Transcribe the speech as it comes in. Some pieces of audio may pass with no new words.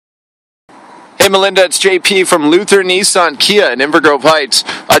Hey Melinda, it's JP from Luther Nissan Kia in Inver Grove Heights.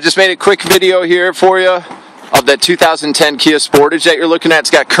 I just made a quick video here for you of that 2010 Kia Sportage that you're looking at. It's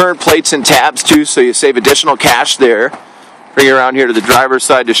got current plates and tabs too, so you save additional cash there. Bring you around here to the driver's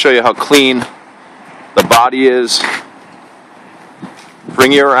side to show you how clean the body is.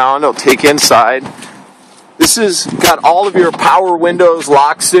 Bring you around, I'll take you inside. This has got all of your power windows,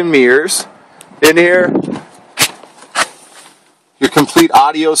 locks, and mirrors in here. Your complete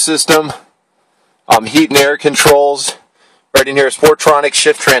audio system. Heat and air controls. Right in here, Sportronic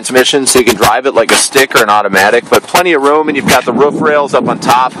shift transmission, so you can drive it like a stick or an automatic, but plenty of room, and you've got the roof rails up on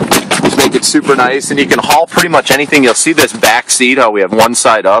top, which make it super nice, and you can haul pretty much anything. You'll see this back seat, how we have one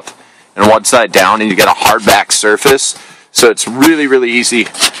side up and one side down, and you get a hard back surface, so it's really, really easy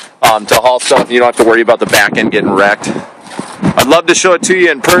to haul stuff, and you don't have to worry about the back end getting wrecked. I'd love to show it to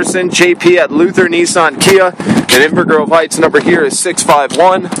you in person. JP at Luther Nissan Kia in Inver Grove Heights. Number here is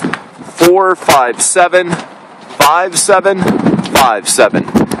 651-457-5757.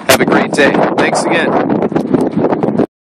 Have a great day. Thanks again.